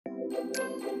Hi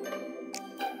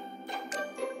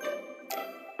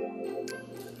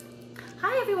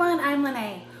everyone, I'm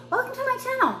Lene. Welcome to my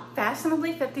channel,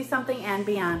 Fashionably 50-something and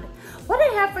Beyond. What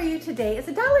I have for you today is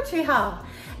a Dollar Tree haul.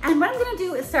 And what I'm gonna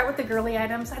do is start with the girly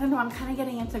items. I don't know, I'm kind of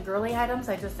getting into girly items.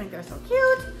 I just think they're so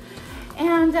cute.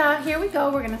 And here we go,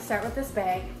 we're gonna start with this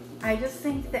bag. I just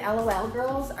think the LOL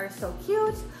girls are so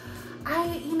cute.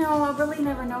 I really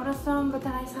never noticed them, but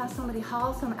then I saw somebody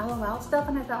haul some LOL stuff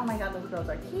and I thought, oh my God, those girls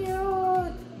are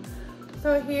cute.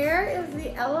 So here is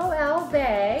the LOL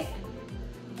bag.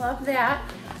 Love that.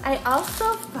 I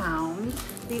also found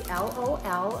the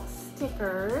LOL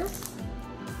stickers.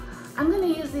 I'm gonna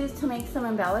use these to make some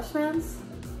embellishments.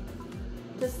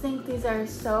 Just think these are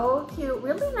so cute.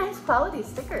 Really nice quality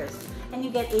stickers. And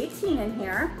you get 18 in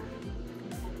here.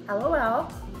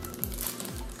 LOL.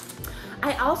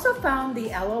 I also found the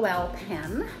LOL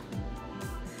pen.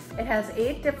 It has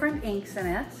 8 different inks in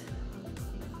it.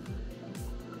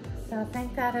 So I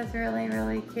think that is really,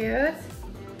 really cute.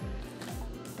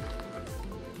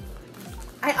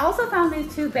 I also found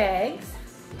these 2 bags,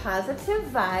 Positive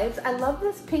Vibes. I love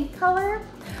this pink color.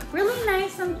 Really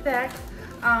nice and thick,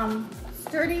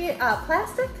 sturdy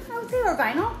plastic, I would say, or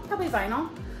vinyl, probably vinyl.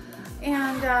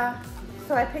 And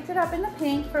so I picked it up in the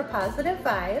pink for Positive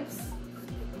Vibes.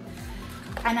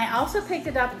 And I also picked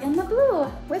it up in the blue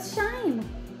with shine.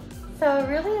 So I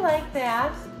really like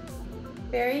that.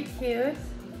 Very cute.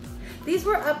 These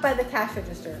were up by the cash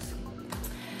registers.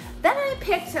 Then I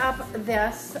picked up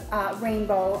this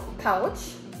rainbow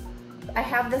pouch. I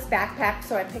have this backpack,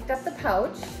 so I picked up the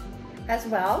pouch as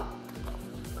well.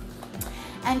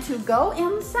 And to go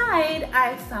inside,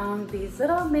 I found these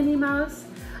little Minnie Mouse,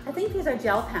 I think these are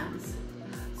gel pens.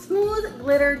 Smooth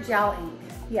glitter gel ink,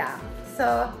 yeah.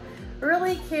 So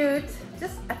really cute.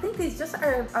 I think these just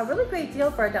are a really great deal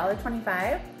for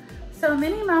 $1.25. So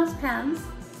Minnie Mouse pens,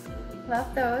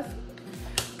 love those.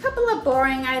 Couple of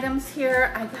boring items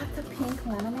here. I got the pink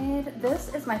lemonade. This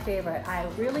is my favorite. I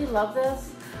really love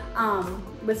this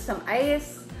with some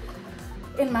ice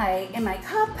in my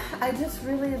cup. I just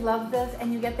really love this.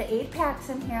 And you get the 8 packs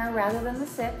in here rather than the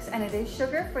 6, and it is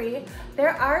sugar-free.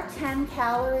 There are 10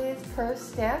 calories per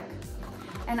stick,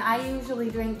 and I usually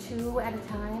drink 2 at a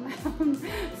time.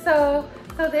 so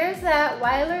there's that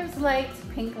Weiler's Light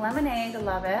pink lemonade.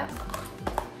 Love it.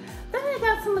 Then I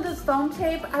got some of this foam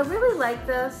tape. I really like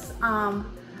this. I'm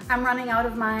running out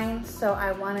of mine, so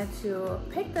I wanted to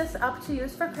pick this up to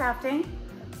use for crafting.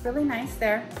 Really nice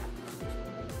there.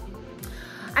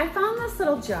 I found this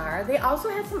little jar. They also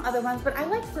had some other ones, but I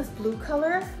like this blue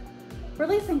color.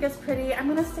 Really think it's pretty. I'm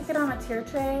gonna stick it on a tier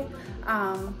tray.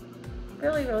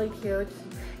 Really, really cute.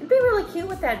 It'd be really cute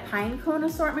with that pine cone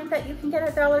assortment that you can get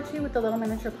at Dollar Tree with the little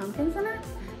miniature pumpkins in it.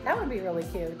 That would be really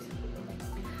cute.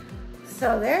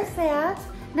 So there's that.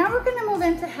 Now we're gonna move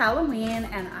into Halloween,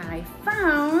 and I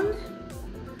found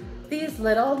these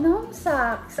little gnome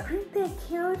socks. Aren't they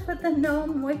cute with the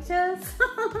gnome witches?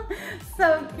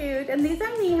 So cute. And these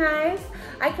are knee-highs.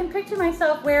 I can picture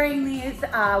myself wearing these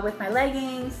with my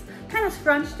leggings, kind of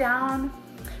scrunched down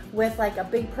with like a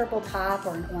big purple top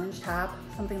or an orange top,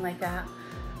 something like that.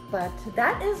 But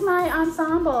that is my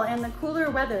ensemble in the cooler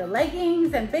weather.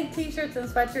 Leggings and big t-shirts and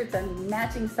sweatshirts and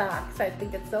matching socks. I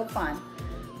think it's so fun.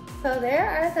 So there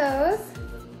are those.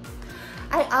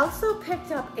 I also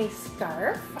picked up a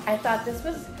scarf. I thought this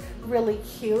was really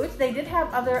cute. They did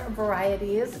have other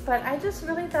varieties, but I just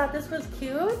really thought this was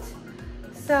cute.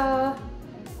 So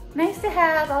nice to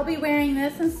have. I'll be wearing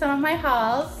this in some of my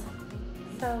hauls.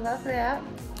 So love that.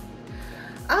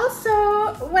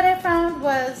 Also, what I found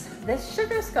was this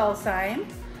sugar skull sign.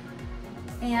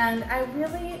 And I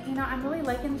really, I'm really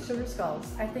liking the sugar skulls.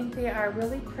 I think they are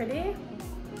really pretty.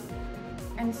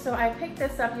 And so I picked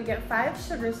this up. You get 5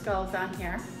 sugar skulls on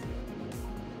here.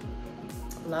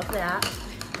 Love that.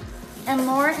 And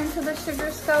more into the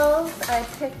sugar skulls, I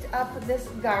picked up this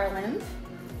garland.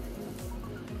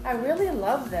 I really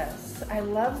love this. I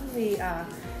love the,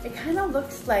 it kind of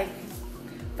looks like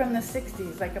from the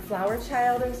 60s, like a flower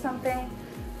child or something.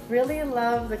 Really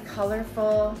love the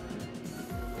colorful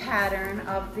pattern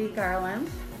of the garland.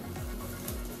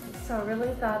 So I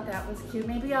really thought that was cute.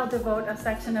 Maybe I'll devote a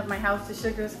section of my house to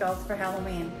sugar skulls for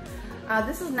Halloween.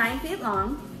 This is 9 feet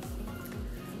long.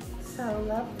 So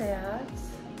love that.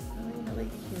 Really, really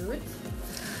cute.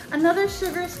 Another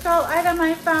sugar skull item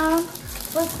I found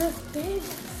was this big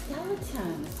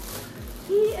skeleton.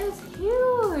 He is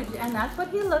huge, and that's what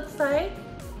he looks like.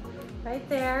 Right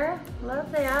there.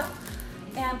 Love that.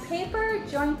 And paper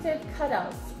jointed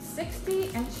cutouts, 60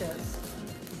 inches.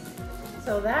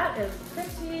 So that is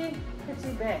pretty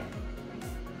big.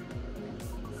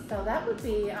 So that would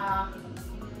be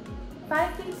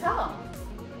 5 feet tall.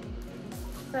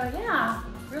 So yeah,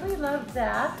 really love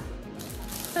that.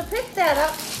 So pick that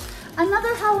up.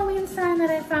 Another Halloween sign that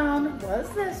I found was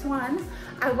this one.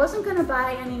 I wasn't gonna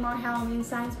buy any more Halloween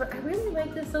signs, but I really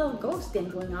like this little ghost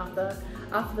dangling off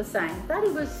the sign. I thought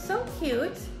he was so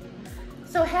cute.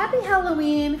 So happy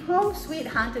Halloween, home sweet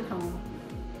haunted home.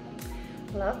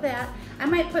 Love that. I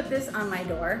might put this on my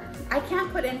door. I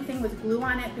can't put anything with glue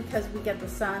on it because we get the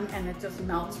sun and it just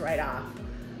melts right off.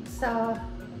 So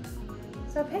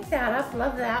pick that up,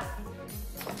 love that.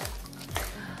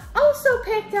 Also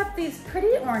picked up these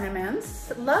pretty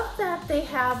ornaments. Love that they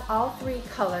have all 3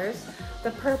 colors, the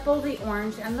purple, the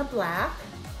orange, and the black.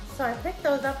 So I picked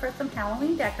those up for some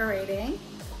Halloween decorating.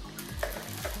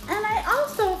 And I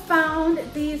also found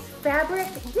these fabric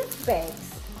gift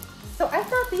bags. So I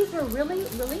thought these were really,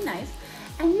 really nice.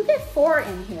 And you get 4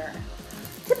 in here.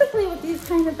 Typically with these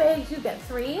kind of bags, you get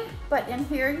 3, but in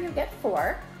here you get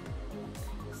 4.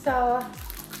 So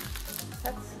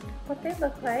that's what they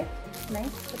look like. Nice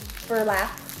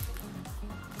burlap.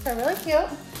 So really cute.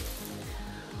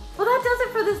 Well, that does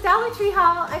it for this Dollar Tree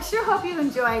haul. I sure hope you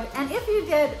enjoyed. And if you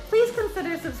did, please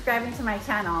consider subscribing to my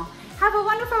channel. Have a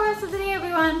wonderful rest of the day,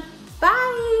 everyone.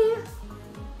 Bye.